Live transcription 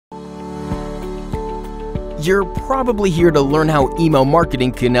You're probably here to learn how email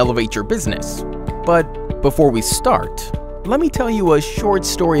marketing can elevate your business. But before we start, let me tell you a short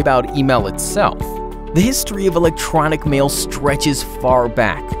story about email itself. The history of electronic mail stretches far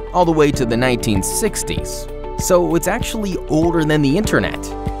back, all the way to the 1960s. So it's actually older than the internet.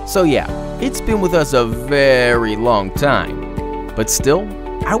 So yeah, it's been with us a very long time. But still,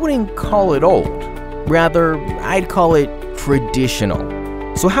 I wouldn't call it old. Rather, I'd call it traditional.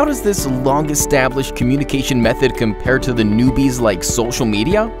 So how does this long-established communication method compare to the newbies like social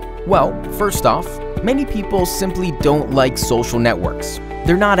media? Well, first off, many people simply don't like social networks.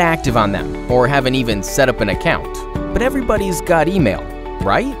 They're not active on them or haven't even set up an account. But everybody's got email,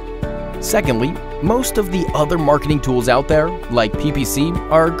 right? Secondly, most of the other marketing tools out there, like PPC,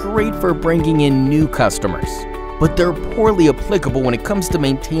 are great for bringing in new customers, but they're poorly applicable when it comes to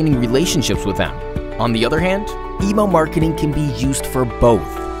maintaining relationships with them. On the other hand, email marketing can be used for both.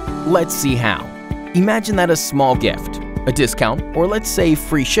 Let's see how. Imagine that a small gift, a discount, or let's say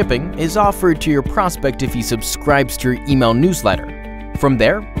free shipping, is offered to your prospect if he subscribes to your email newsletter. From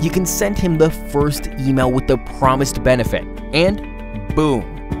there, you can send him the first email with the promised benefit, and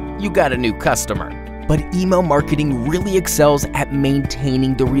boom, you got a new customer. But email marketing really excels at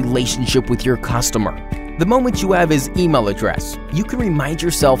maintaining the relationship with your customer. The moment you have his email address, you can remind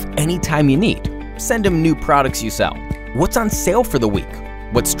yourself anytime you need. Send him new products you sell, what's on sale for the week,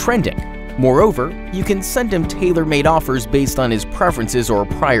 what's trending. Moreover, you can send him tailor-made offers based on his preferences or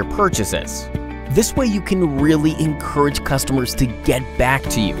prior purchases. This way you can really encourage customers to get back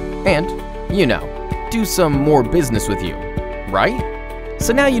to you and, do some more business with you, right?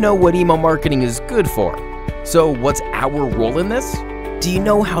 So now you know what email marketing is good for. So what's our role in this? Do you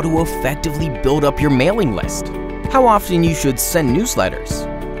know how to effectively build up your mailing list? How often you should send newsletters?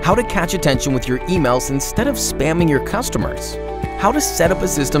 How to catch attention with your emails instead of spamming your customers? How to set up a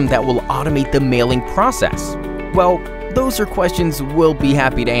system that will automate the mailing process? Well, those are questions we'll be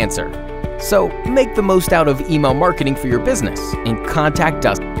happy to answer. So make the most out of email marketing for your business and contact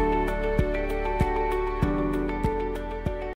us.